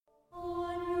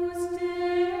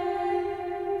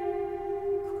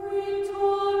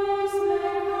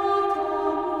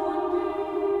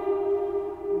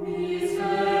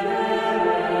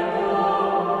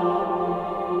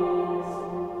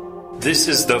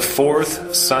This is the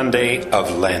fourth Sunday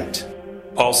of Lent,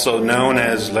 also known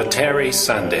as Laetare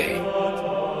Sunday.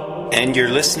 And you're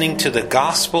listening to the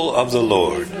Gospel of the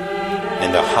Lord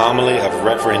and the homily of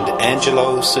Reverend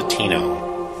Angelo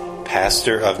Sotino,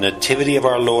 pastor of Nativity of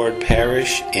Our Lord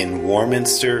Parish in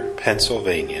Warminster,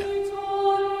 Pennsylvania.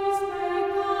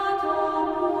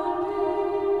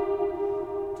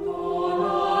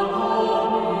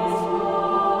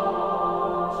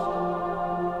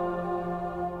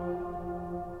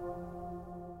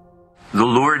 The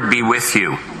Lord be with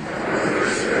you.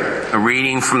 A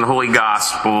reading from the Holy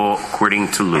Gospel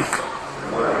according to Luke.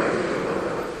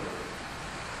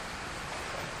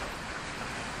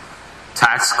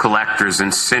 Tax collectors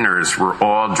and sinners were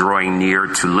all drawing near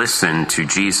to listen to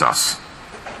Jesus.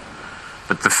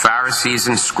 But the Pharisees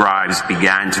and scribes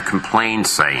began to complain,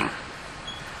 saying,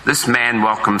 "This man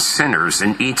welcomes sinners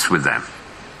and eats with them."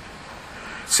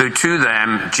 So to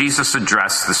them Jesus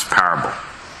addressed this parable.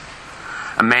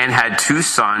 A man had 2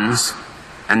 sons,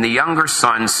 and the younger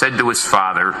son said to his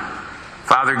father,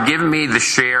 "Father, give me the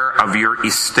share of your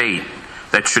estate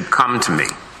that should come to me."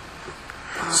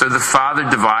 So the father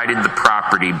divided the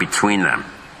property between them.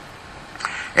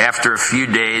 After a few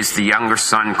days, the younger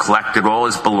son collected all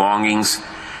his belongings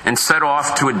and set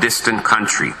off to a distant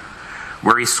country,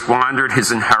 where he squandered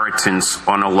his inheritance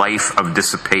on a life of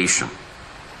dissipation.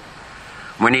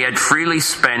 When he had freely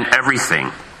spent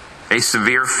everything, a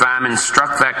severe famine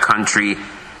struck that country,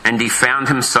 and he found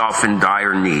himself in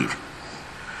dire need.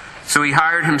 So he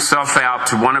hired himself out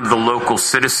to one of the local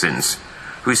citizens,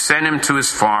 who sent him to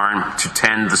his farm to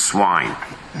tend the swine.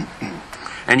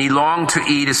 And he longed to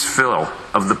eat his fill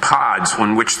of the pods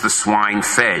on which the swine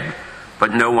fed,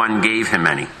 but no one gave him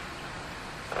any.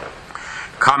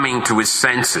 Coming to his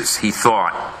senses, he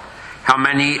thought, "How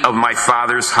many of my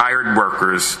father's hired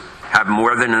workers have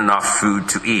more than enough food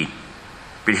to eat?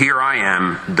 But here I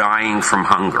am, dying from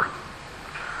hunger.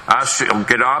 I shall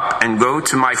get up and go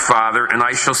to my father, and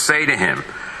I shall say to him,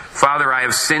 'Father, I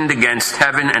have sinned against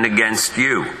heaven and against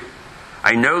you.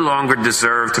 I no longer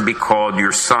deserve to be called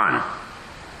your son.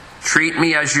 Treat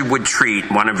me as you would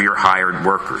treat one of your hired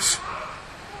workers.'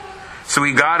 So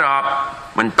he got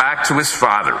up, went back to his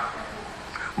father.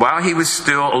 While he was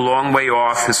still a long way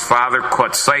off, his father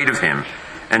caught sight of him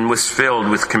and was filled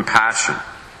with compassion.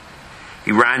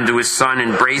 He ran to his son,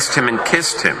 embraced him, and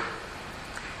kissed him.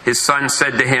 His son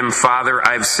said to him, 'Father,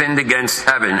 I have sinned against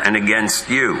heaven and against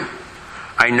you.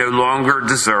 I no longer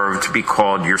deserve to be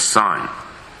called your son.'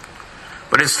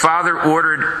 But his father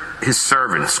ordered his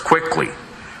servants, 'Quickly,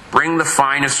 bring the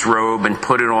finest robe and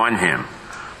put it on him.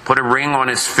 Put a ring on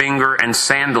his finger and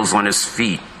sandals on his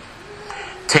feet.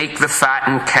 Take the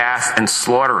fattened calf and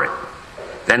slaughter it.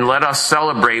 Then let us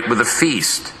celebrate with a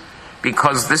feast.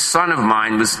 Because this son of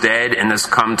mine was dead and has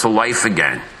come to life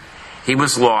again. He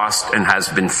was lost and has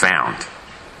been found.'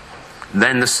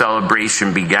 Then the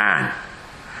celebration began.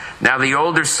 Now the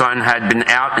older son had been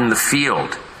out in the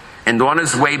field, and on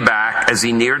his way back, as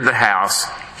he neared the house,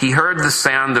 he heard the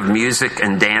sound of music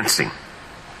and dancing.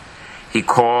 He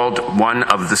called one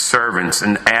of the servants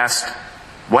and asked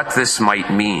what this might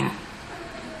mean.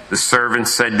 The servant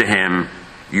said to him,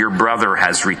 'Your brother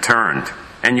has returned,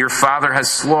 and your father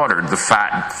has slaughtered the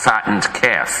fattened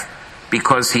calf,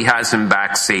 because he has him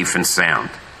back safe and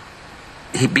sound.'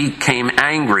 He became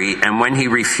angry, and when he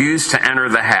refused to enter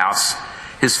the house,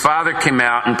 his father came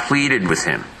out and pleaded with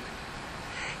him.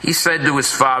 He said to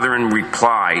his father in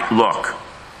reply, 'Look,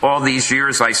 all these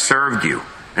years I served you,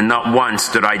 and not once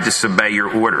did I disobey your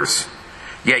orders.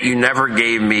 Yet you never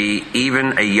gave me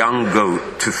even a young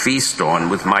goat to feast on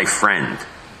with my friend.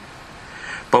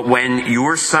 But when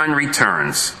your son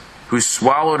returns, who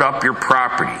swallowed up your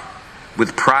property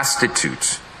with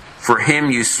prostitutes, for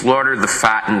him you slaughter the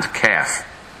fattened calf.'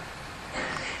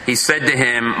 He said to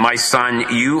him, 'My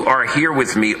son, you are here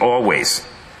with me always.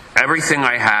 Everything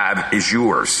I have is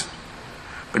yours.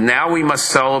 But now we must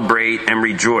celebrate and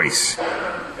rejoice,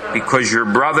 because your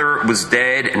brother was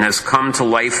dead and has come to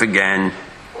life again.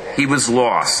 He was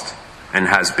lost and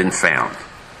has been found.'"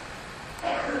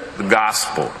 The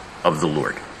Gospel of the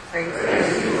Lord.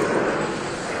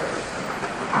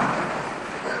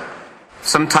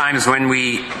 Sometimes when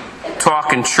we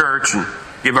talk in church and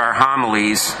give our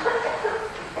homilies,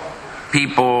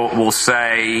 people will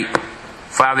say,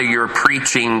 "Father, you're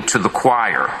preaching to the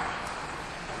choir,"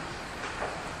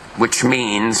 which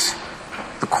means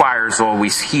the choir's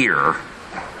always here,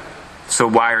 so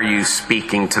why are you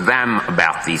speaking to them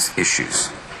about these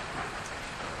issues?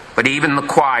 But even the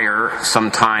choir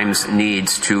sometimes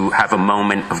needs to have a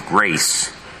moment of grace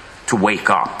to wake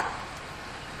up.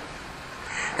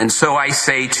 And so I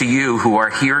say to you who are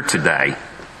here today,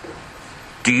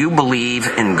 Do you believe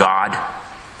in God?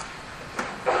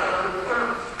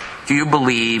 Do you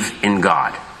believe in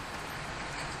God?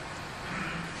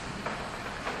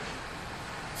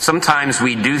 Sometimes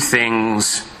we do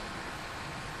things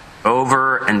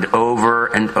over and over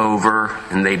and over,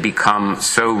 and they become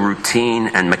so routine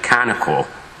and mechanical,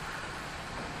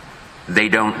 they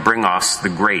don't bring us the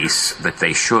grace that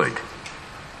they should.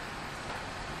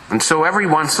 And so every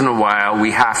once in a while,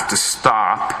 we have to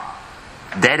stop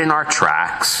dead in our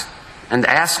tracks and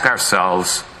ask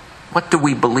ourselves, what do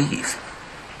we believe?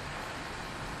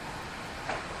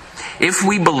 If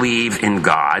we believe in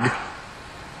God,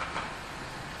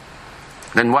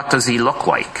 then what does he look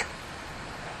like?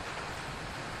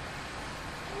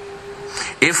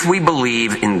 If we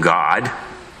believe in God,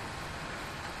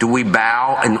 do we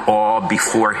bow in awe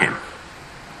before him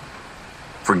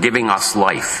for giving us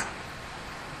life,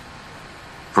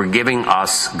 for giving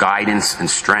us guidance and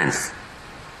strength,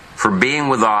 for being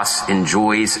with us in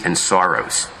joys and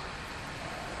sorrows?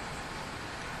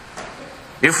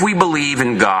 If we believe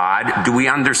in God, do we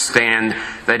understand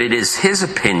that it is his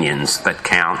opinions that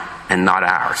count and not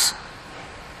ours?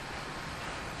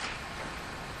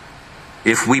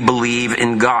 If we believe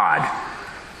in God,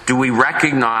 do we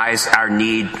recognize our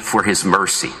need for his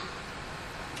mercy?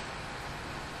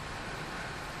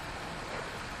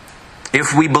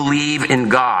 If we believe in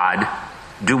God,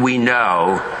 do we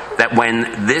know that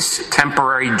when this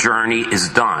temporary journey is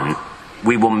done,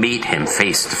 we will meet him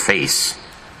face to face?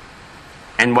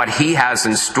 And what he has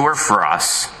in store for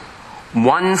us,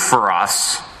 won for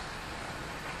us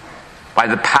by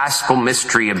the paschal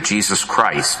mystery of Jesus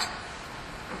Christ,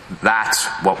 that's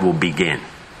what will begin.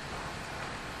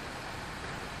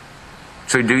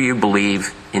 So do you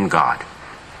believe in God?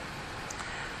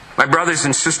 My brothers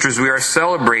and sisters, we are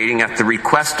celebrating at the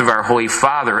request of our Holy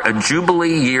Father a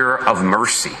Jubilee year of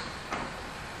mercy,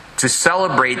 to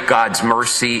celebrate God's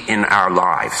mercy in our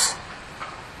lives.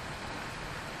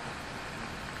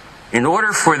 In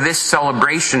order for this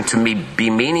celebration to be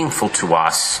meaningful to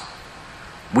us,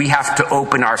 we have to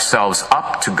open ourselves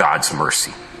up to God's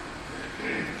mercy.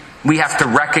 We have to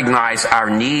recognize our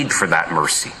need for that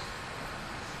mercy.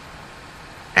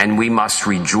 And we must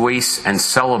rejoice and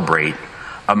celebrate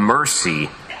a mercy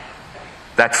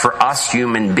that for us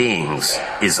human beings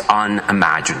is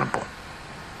unimaginable.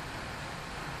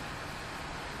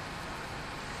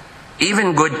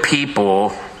 Even good people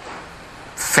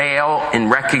fail in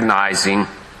recognizing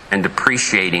and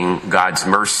appreciating God's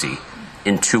mercy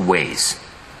in two ways: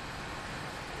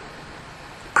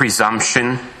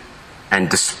 presumption and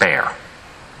despair.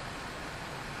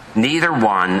 Neither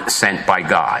one sent by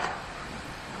God.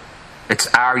 It's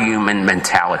our human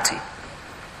mentality.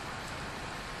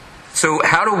 So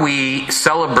how do we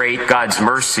celebrate God's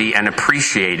mercy and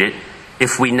appreciate it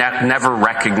if we never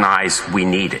recognize we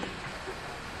need it?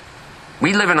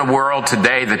 We live in a world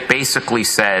today that basically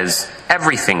says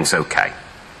everything's okay.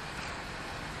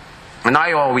 And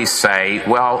I always say,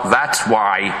 well, that's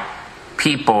why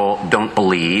people don't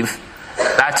believe.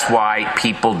 That's why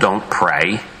people don't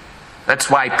pray. That's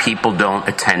why people don't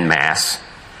attend Mass.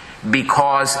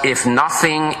 Because if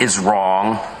nothing is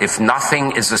wrong, if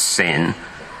nothing is a sin,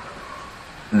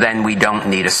 then we don't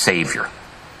need a Savior.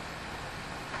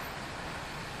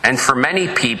 And for many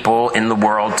people in the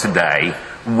world today,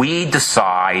 we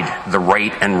decide the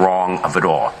right and wrong of it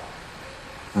all.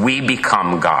 We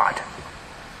become God.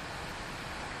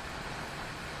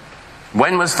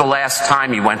 When was the last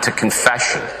time you went to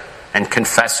confession and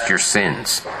confessed your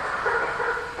sins?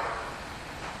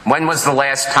 When was the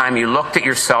last time you looked at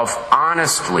yourself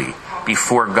honestly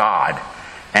before God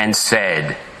and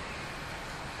said,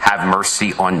 "Have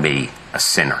mercy on me, a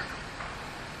sinner"?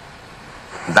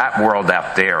 That world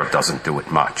out there doesn't do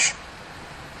it much.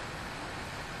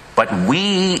 But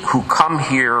we who come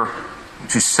here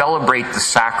to celebrate the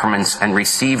sacraments and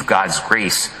receive God's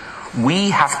grace, we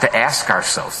have to ask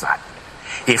ourselves that.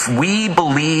 If we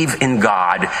believe in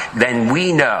God, then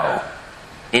we know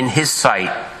in his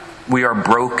sight we are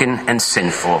broken and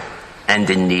sinful and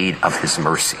in need of his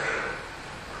mercy.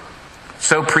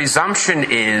 So presumption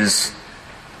is,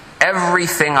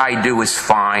 everything I do is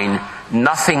fine,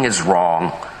 nothing is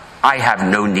wrong, I have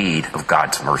no need of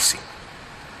God's mercy.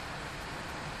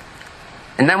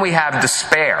 And then we have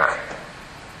despair.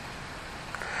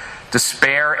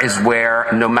 Despair is where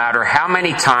no matter how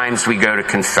many times we go to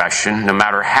confession, no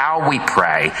matter how we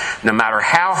pray, no matter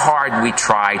how hard we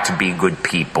try to be good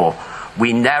people,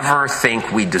 we never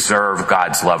think we deserve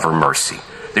God's love or mercy.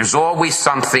 There's always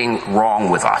something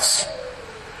wrong with us.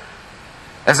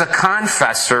 As a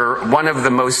confessor, one of the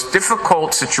most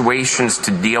difficult situations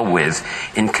to deal with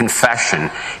in confession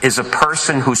is a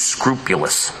person who's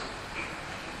scrupulous.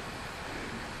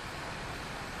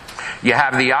 You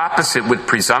have the opposite with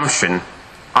presumption.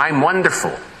 I'm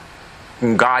wonderful,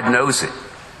 and God knows it.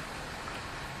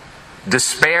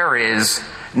 Despair is,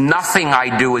 nothing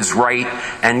I do is right,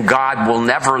 and God will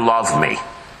never love me.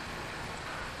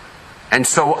 And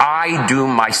so I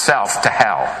doom myself to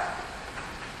hell.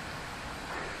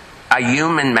 A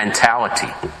human mentality,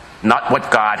 not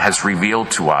what God has revealed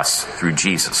to us through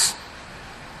Jesus.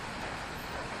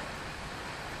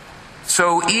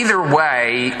 So either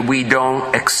way, we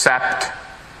don't accept,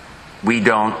 we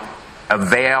don't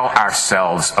avail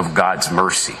ourselves of God's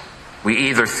mercy. We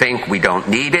either think we don't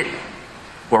need it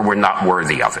or we're not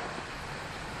worthy of it.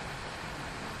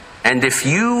 And if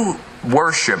you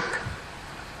worship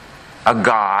a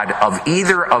God of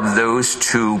either of those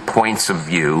 2 points of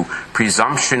view,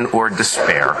 presumption or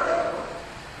despair,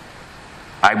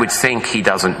 I would think he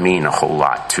doesn't mean a whole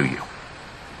lot to you.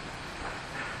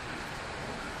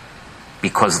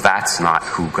 Because that's not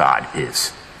who God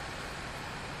is.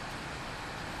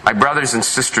 My brothers and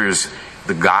sisters,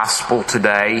 the gospel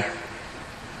today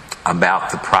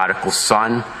about the prodigal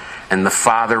son and the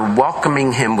father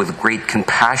welcoming him with great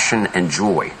compassion and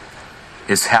joy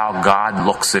is how God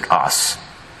looks at us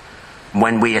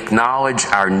when we acknowledge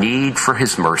our need for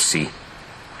his mercy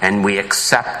and we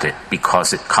accept it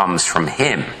because it comes from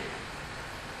him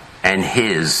and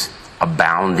his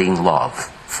abounding love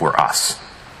for us.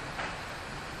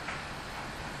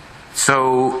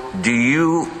 So, do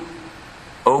you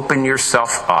open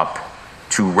yourself up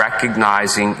to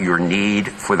recognizing your need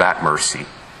for that mercy?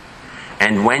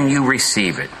 And when you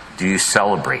receive it, do you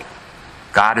celebrate?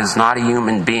 God is not a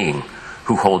human being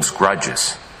who holds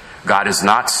grudges. God is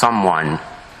not someone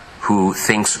who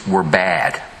thinks we're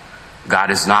bad. God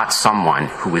is not someone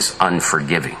who is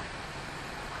unforgiving.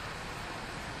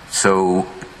 So,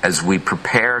 as we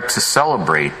prepare to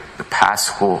celebrate the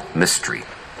Paschal mystery,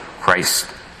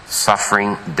 Christ's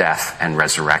suffering, death, and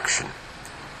resurrection,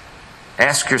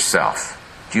 ask yourself,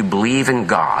 do you believe in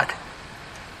God?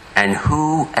 And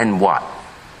who and what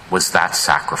was that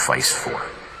sacrifice for?